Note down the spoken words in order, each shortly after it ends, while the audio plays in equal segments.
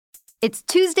It's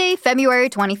Tuesday, February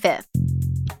 25th.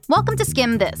 Welcome to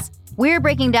Skim This. We're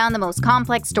breaking down the most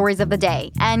complex stories of the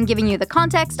day and giving you the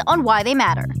context on why they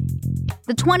matter.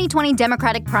 The 2020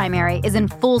 Democratic primary is in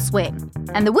full swing,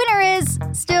 and the winner is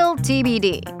still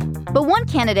TBD. But one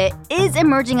candidate is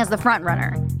emerging as the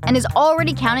frontrunner and is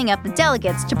already counting up the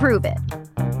delegates to prove it.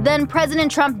 Then President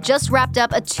Trump just wrapped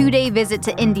up a 2-day visit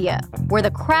to India, where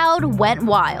the crowd went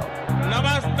wild.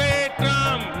 Namaste,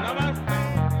 Trump! Namaste.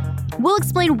 We'll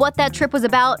explain what that trip was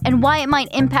about and why it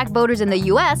might impact voters in the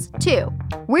US, too.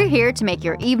 We're here to make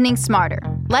your evening smarter.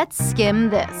 Let's skim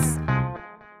this.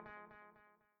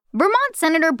 Vermont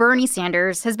Senator Bernie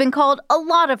Sanders has been called a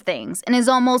lot of things in his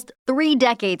almost 3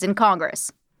 decades in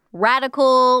Congress.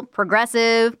 Radical,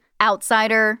 progressive,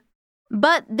 outsider.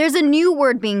 But there's a new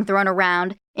word being thrown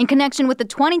around in connection with the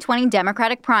 2020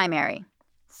 Democratic primary.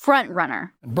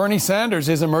 Frontrunner. Bernie Sanders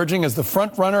is emerging as the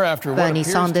frontrunner after Bernie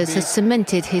Sanders has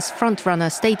cemented his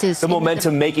frontrunner status. The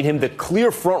momentum making him the clear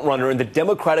frontrunner in the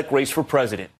Democratic race for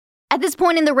president. At this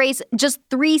point in the race, just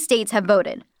 3 states have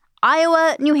voted: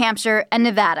 Iowa, New Hampshire, and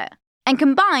Nevada. And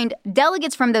combined,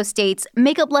 delegates from those states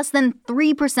make up less than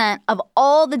 3% of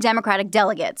all the Democratic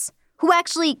delegates, who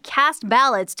actually cast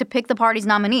ballots to pick the party's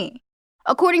nominee.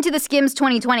 According to the Skims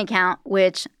 2020 count,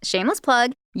 which, shameless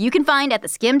plug, you can find at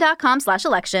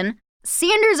theskim.com/election,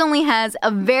 Sanders only has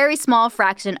a very small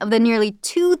fraction of the nearly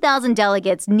 2,000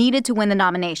 delegates needed to win the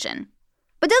nomination.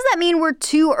 But does that mean we're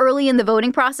too early in the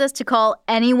voting process to call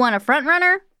anyone a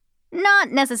frontrunner?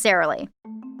 Not necessarily.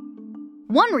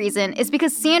 One reason is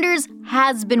because Sanders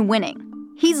has been winning.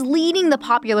 He's leading the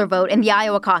popular vote in the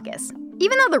Iowa caucus,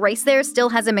 even though the race there still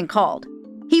hasn't been called.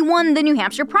 He won the New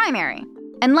Hampshire primary.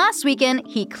 And last weekend,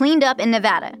 he cleaned up in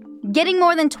Nevada, getting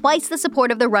more than twice the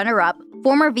support of the runner-up,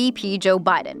 former VP Joe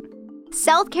Biden.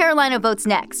 South Carolina votes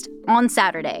next, on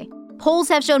Saturday. Polls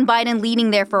have shown Biden leading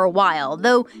there for a while,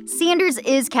 though Sanders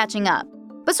is catching up.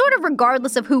 But sort of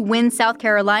regardless of who wins South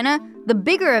Carolina, the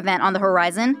bigger event on the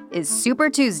horizon is Super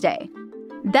Tuesday.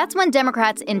 That's when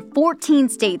Democrats in 14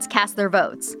 states cast their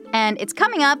votes, and it's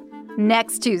coming up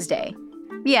next Tuesday.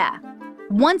 Yeah.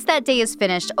 Once that day is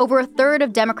finished, over a third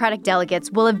of Democratic delegates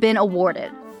will have been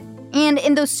awarded. And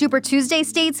in those Super Tuesday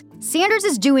states, Sanders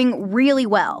is doing really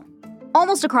well,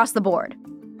 almost across the board.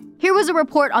 Here was a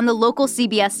report on the local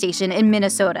CBS station in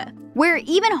Minnesota, where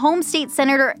even home state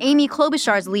Senator Amy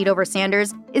Klobuchar's lead over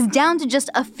Sanders is down to just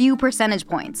a few percentage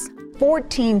points.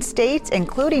 14 states,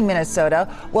 including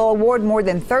Minnesota, will award more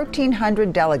than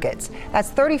 1,300 delegates. That's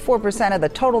 34% of the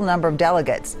total number of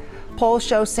delegates. Polls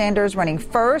show Sanders running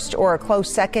first or a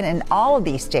close second in all of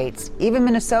these states, even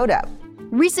Minnesota.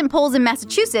 Recent polls in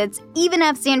Massachusetts even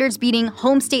have Sanders beating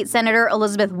home state Senator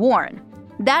Elizabeth Warren.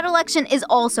 That election is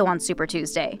also on Super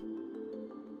Tuesday.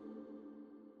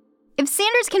 If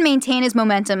Sanders can maintain his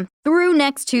momentum through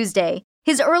next Tuesday,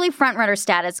 his early frontrunner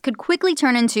status could quickly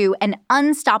turn into an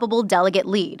unstoppable delegate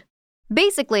lead.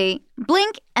 Basically,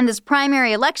 blink and this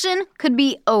primary election could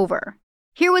be over.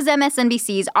 Here was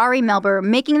MSNBC's Ari Melber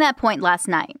making that point last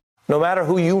night. No matter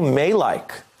who you may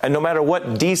like, and no matter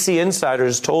what DC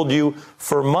insiders told you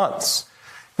for months,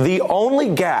 the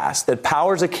only gas that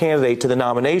powers a candidate to the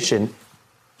nomination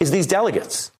is these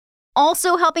delegates.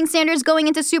 Also helping Sanders going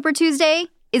into Super Tuesday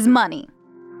is money.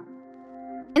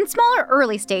 In smaller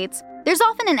early states, there's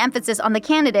often an emphasis on the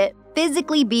candidate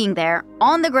physically being there,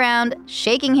 on the ground,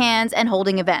 shaking hands and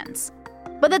holding events.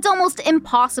 But that's almost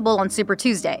impossible on Super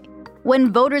Tuesday,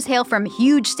 when voters hail from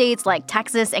huge states like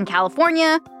Texas and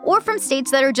California, or from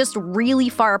states that are just really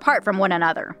far apart from one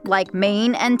another, like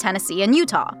Maine and Tennessee and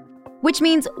Utah. Which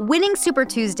means winning Super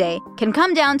Tuesday can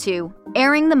come down to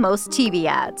airing the most TV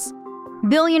ads.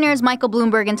 Billionaires Michael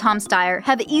Bloomberg and Tom Steyer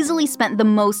have easily spent the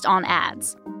most on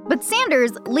ads. But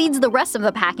Sanders leads the rest of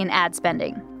the pack in ad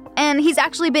spending. And he's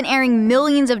actually been airing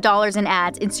millions of dollars in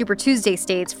ads in Super Tuesday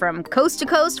states from coast to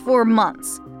coast for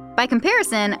months. By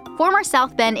comparison, former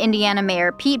South Bend, Indiana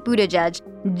Mayor Pete Buttigieg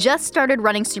just started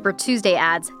running Super Tuesday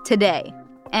ads today,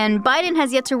 and Biden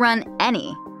has yet to run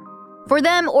any. For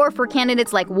them or for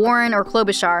candidates like Warren or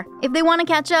Klobuchar, if they want to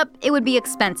catch up, it would be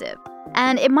expensive,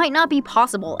 and it might not be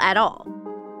possible at all.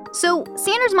 So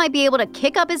Sanders might be able to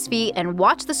kick up his feet and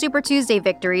watch the Super Tuesday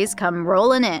victories come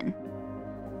rolling in.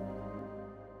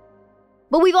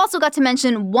 But we've also got to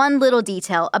mention one little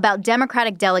detail about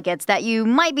Democratic delegates that you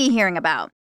might be hearing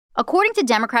about. According to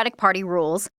Democratic Party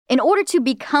rules, in order to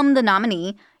become the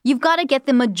nominee, you've got to get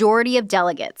the majority of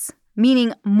delegates,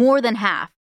 meaning more than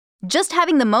half. Just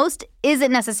having the most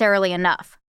isn't necessarily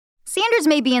enough. Sanders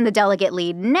may be in the delegate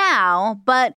lead now,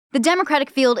 but the Democratic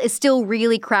field is still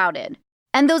really crowded.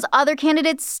 And those other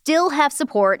candidates still have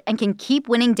support and can keep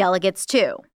winning delegates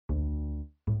too.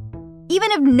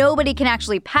 even if nobody can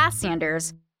actually pass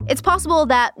Sanders, it's possible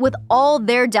that with all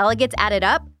their delegates added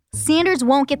up, Sanders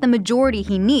won't get the majority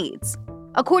he needs.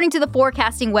 According to the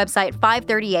forecasting website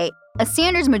 538, a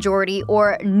Sanders majority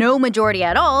or no majority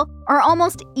at all are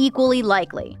almost equally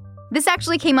likely. This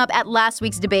actually came up at last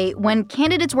week's debate when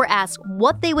candidates were asked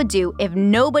what they would do if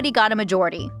nobody got a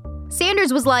majority.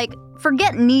 Sanders was like,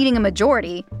 forget needing a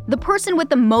majority, the person with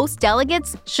the most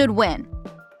delegates should win.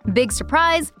 Big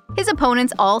surprise, his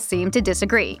opponents all seem to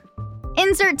disagree.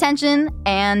 Insert tension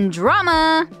and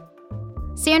drama.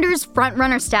 Sanders'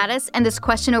 frontrunner status and this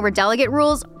question over delegate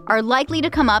rules are likely to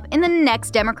come up in the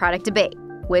next Democratic debate,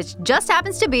 which just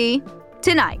happens to be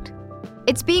tonight.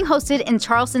 It's being hosted in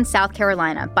Charleston, South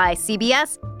Carolina by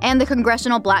CBS and the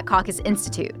Congressional Black Caucus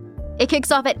Institute. It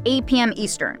kicks off at 8 p.m.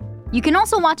 Eastern. You can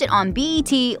also watch it on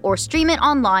BET or stream it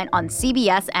online on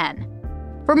CBSN.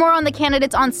 For more on the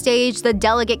candidates on stage, the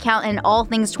delegate count, and all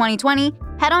things 2020,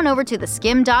 head on over to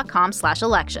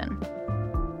theskim.com/election.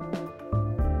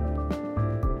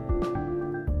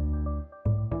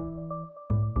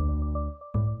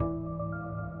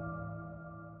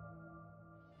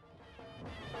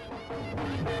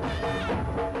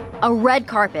 A red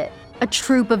carpet, a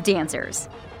troupe of dancers,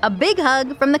 a big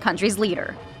hug from the country's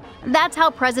leader. That's how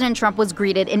President Trump was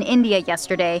greeted in India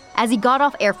yesterday as he got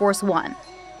off Air Force One.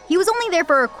 He was only there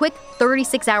for a quick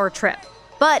 36-hour trip,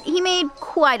 but he made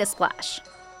quite a splash.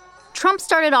 Trump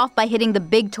started off by hitting the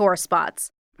big tourist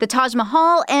spots, the Taj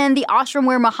Mahal and the ashram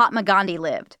where Mahatma Gandhi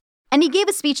lived, and he gave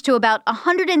a speech to about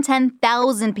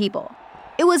 110,000 people.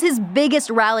 It was his biggest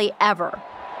rally ever.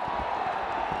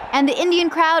 And the Indian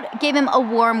crowd gave him a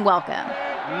warm welcome.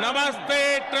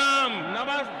 Namaste, Trump!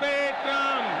 Namaste,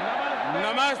 Trump!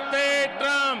 Namaste,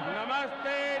 Trump!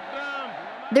 Namaste, Trump!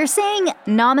 They're saying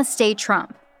Namaste,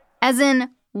 Trump, as in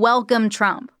welcome,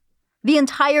 Trump. The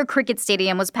entire cricket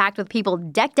stadium was packed with people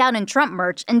decked out in Trump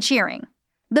merch and cheering.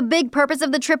 The big purpose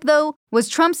of the trip, though, was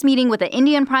Trump's meeting with the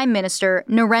Indian Prime Minister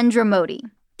Narendra Modi.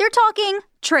 They're talking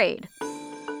trade.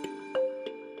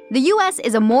 The U.S.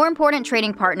 is a more important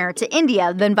trading partner to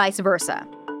India than vice versa.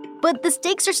 But the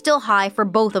stakes are still high for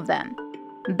both of them.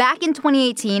 Back in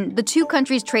 2018, the two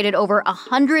countries traded over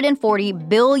 $140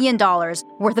 billion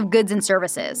worth of goods and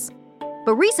services.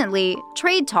 But recently,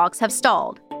 trade talks have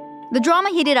stalled. The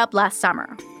drama heated up last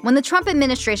summer, when the Trump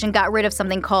administration got rid of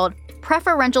something called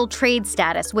preferential trade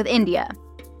status with India.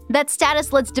 That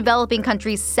status lets developing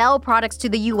countries sell products to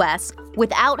the U.S.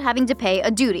 without having to pay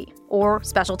a duty or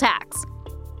special tax.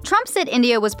 Trump said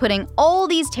India was putting all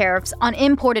these tariffs on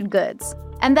imported goods,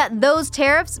 and that those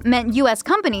tariffs meant U.S.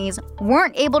 companies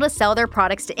weren't able to sell their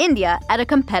products to India at a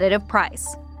competitive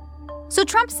price. So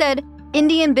Trump said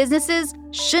Indian businesses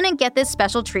shouldn't get this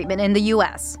special treatment in the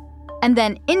U.S. And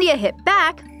then India hit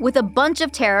back with a bunch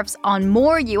of tariffs on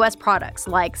more U.S. products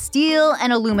like steel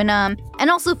and aluminum, and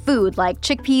also food like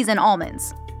chickpeas and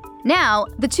almonds. Now,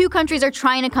 the two countries are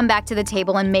trying to come back to the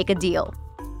table and make a deal.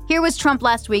 Here was Trump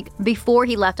last week before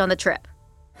he left on the trip.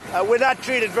 We're not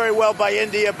treated very well by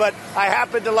India, but I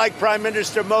happen to like Prime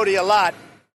Minister Modi a lot.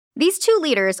 These two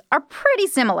leaders are pretty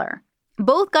similar.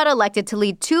 Both got elected to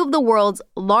lead two of the world's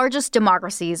largest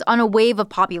democracies on a wave of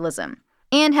populism,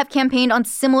 and have campaigned on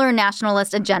similar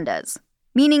nationalist agendas,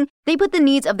 meaning they put the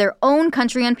needs of their own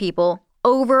country and people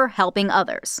over helping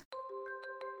others.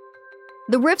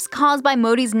 The rifts caused by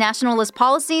Modi's nationalist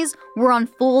policies were on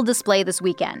full display this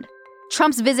weekend.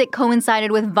 Trump's visit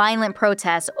coincided with violent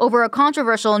protests over a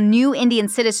controversial new Indian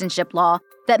citizenship law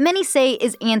that many say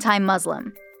is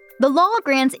anti-Muslim. The law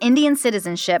grants Indian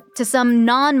citizenship to some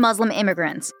non-Muslim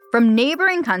immigrants from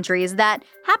neighboring countries that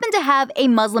happen to have a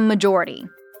Muslim majority.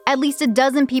 At least a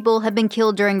dozen people have been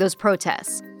killed during those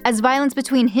protests, as violence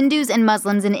between Hindus and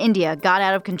Muslims in India got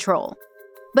out of control.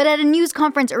 But at a news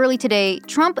conference early today,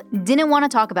 Trump didn't want to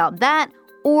talk about that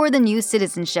or the new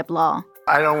citizenship law.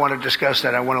 I don't want to discuss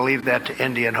that. I want to leave that to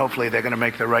India, and hopefully they're going to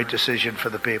make the right decision for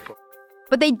the people.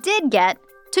 But they did get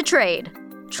to trade.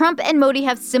 Trump and Modi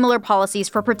have similar policies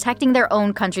for protecting their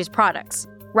own country's products,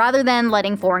 rather than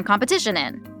letting foreign competition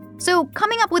in. So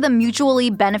coming up with a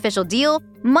mutually beneficial deal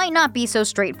might not be so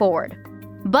straightforward.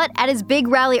 But at his big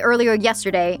rally earlier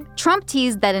yesterday, Trump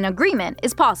teased that an agreement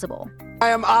is possible. I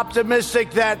am optimistic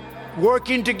that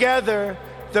working together,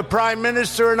 the Prime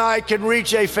Minister and I can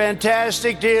reach a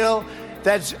fantastic deal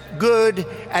that's good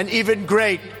and even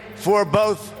great for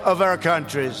both of our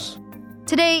countries.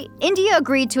 Today, India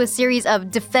agreed to a series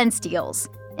of defense deals,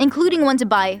 including one to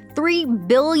buy $3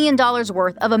 billion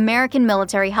worth of American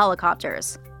military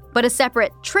helicopters. But a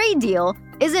separate trade deal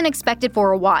isn't expected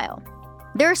for a while.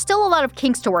 There are still a lot of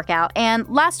kinks to work out, and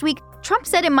last week, Trump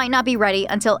said it might not be ready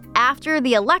until after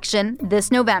the election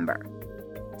this November.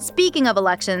 Speaking of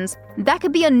elections, that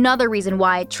could be another reason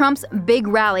why Trump's big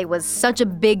rally was such a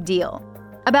big deal.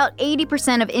 About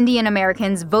 80% of Indian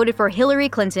Americans voted for Hillary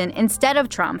Clinton instead of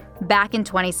Trump back in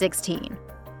 2016.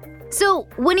 So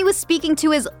when he was speaking to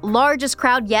his largest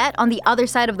crowd yet on the other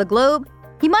side of the globe,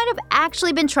 he might have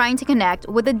actually been trying to connect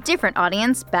with a different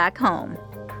audience back home.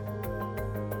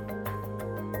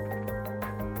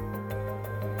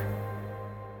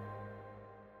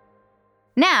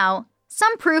 Now,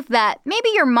 some proof that maybe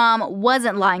your mom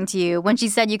wasn't lying to you when she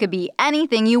said you could be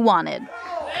anything you wanted.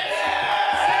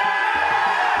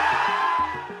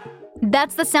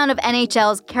 That's the sound of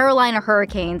NHL's Carolina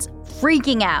Hurricanes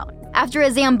freaking out after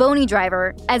a Zamboni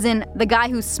driver, as in the guy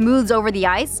who smooths over the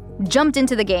ice, jumped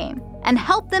into the game and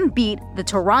helped them beat the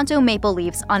Toronto Maple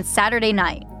Leafs on Saturday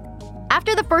night.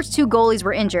 After the first two goalies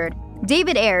were injured,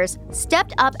 David Ayres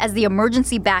stepped up as the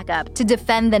emergency backup to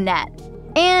defend the net.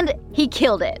 And he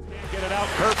killed it. Get it out,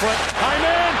 Kerfoot.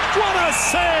 Hyman, what a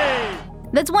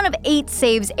save! That's one of 8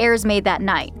 saves Ayres made that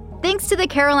night. Thanks to the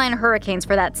Carolina Hurricanes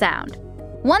for that sound.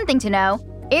 One thing to know,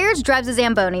 Ayres drives a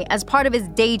Zamboni as part of his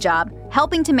day job,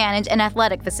 helping to manage an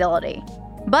athletic facility.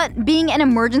 But being an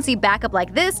emergency backup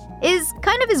like this is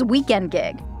kind of his weekend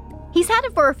gig. He's had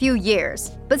it for a few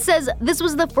years, but says this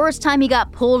was the first time he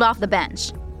got pulled off the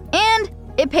bench. And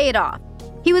it paid off.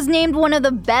 He was named one of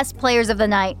the best players of the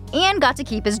night and got to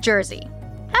keep his jersey.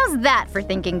 How's that for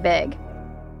thinking big?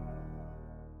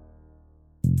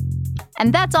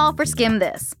 And that's all for Skim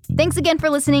This. Thanks again for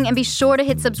listening, and be sure to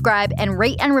hit subscribe and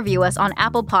rate and review us on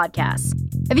Apple Podcasts.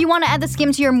 If you want to add the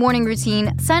Skim to your morning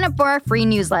routine, sign up for our free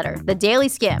newsletter, The Daily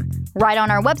Skim, right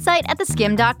on our website at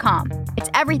theskim.com.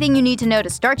 It's everything you need to know to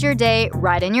start your day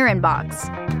right in your inbox.